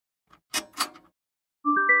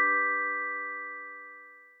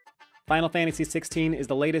Final Fantasy XVI is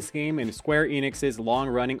the latest game in Square Enix's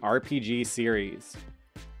long-running RPG series.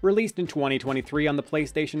 Released in 2023 on the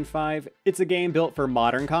PlayStation 5, it's a game built for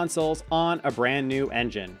modern consoles on a brand new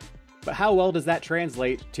engine. But how well does that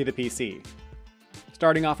translate to the PC?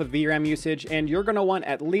 Starting off with VRAM usage, and you're going to want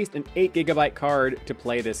at least an 8GB card to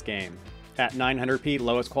play this game. At 900p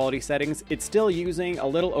lowest quality settings, it's still using a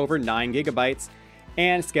little over 9GB,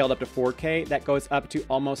 and scaled up to 4K, that goes up to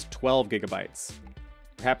almost 12GB.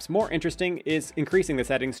 Perhaps more interesting is increasing the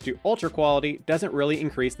settings to ultra quality doesn't really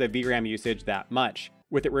increase the VRAM usage that much,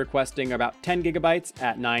 with it requesting about 10GB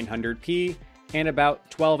at 900p and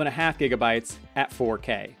about 12.5GB at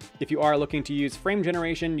 4K. If you are looking to use frame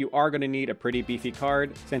generation, you are going to need a pretty beefy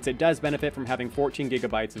card, since it does benefit from having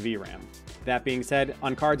 14GB of VRAM. That being said,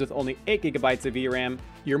 on cards with only 8GB of VRAM,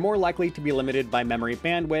 you're more likely to be limited by memory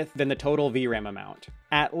bandwidth than the total VRAM amount,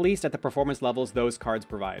 at least at the performance levels those cards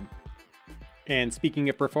provide. And speaking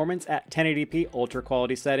of performance, at 1080p ultra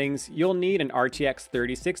quality settings, you'll need an RTX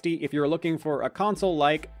 3060 if you're looking for a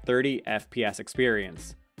console-like 30 FPS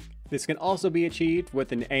experience. This can also be achieved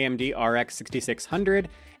with an AMD RX 6600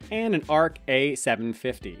 and an ARC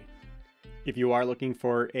A750. If you are looking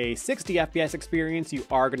for a 60 FPS experience, you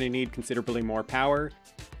are going to need considerably more power,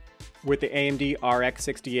 with the AMD RX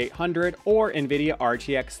 6800 or NVIDIA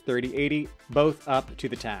RTX 3080 both up to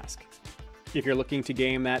the task. If you're looking to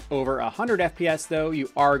game at over 100 FPS though, you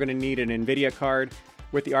are going to need an NVIDIA card,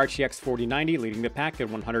 with the RTX 4090 leading the pack at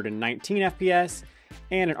 119 FPS,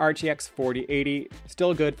 and an RTX 4080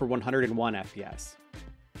 still good for 101 FPS.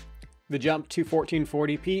 The jump to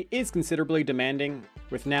 1440p is considerably demanding,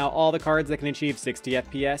 with now all the cards that can achieve 60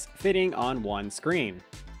 FPS fitting on one screen.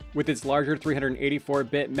 With its larger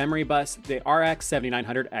 384-bit memory bus, the RX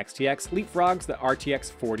 7900 XTX leapfrogs the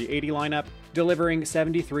RTX 4080 lineup, delivering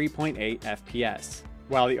 73.8 FPS,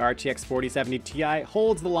 while the RTX 4070 Ti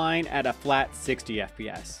holds the line at a flat 60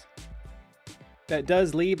 FPS. That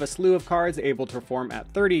does leave a slew of cards able to perform at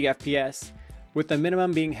 30 FPS, with the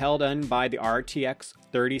minimum being held in by the RTX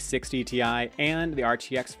 3060 Ti and the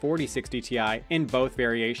RTX 4060 Ti in both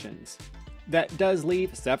variations. That does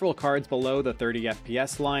leave several cards below the 30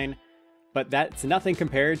 FPS line, but that's nothing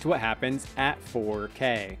compared to what happens at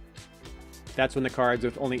 4K. That's when the cards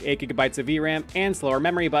with only 8GB of VRAM and slower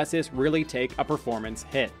memory buses really take a performance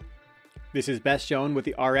hit. This is best shown with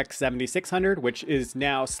the RX 7600, which is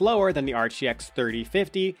now slower than the RTX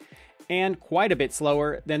 3050, and quite a bit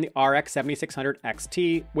slower than the RX 7600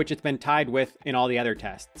 XT, which it's been tied with in all the other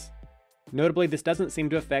tests. Notably, this doesn't seem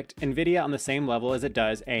to affect NVIDIA on the same level as it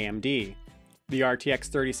does AMD. The RTX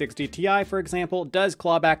 3060 Ti, for example, does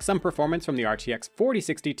claw back some performance from the RTX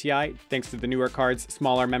 4060 Ti thanks to the newer card's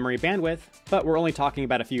smaller memory bandwidth, but we're only talking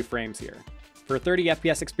about a few frames here. For a 30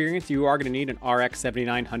 FPS experience, you are going to need an RX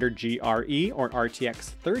 7900 GRE or an RTX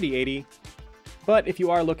 3080, but if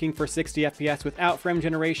you are looking for 60 FPS without frame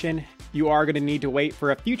generation, you are going to need to wait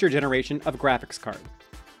for a future generation of graphics card.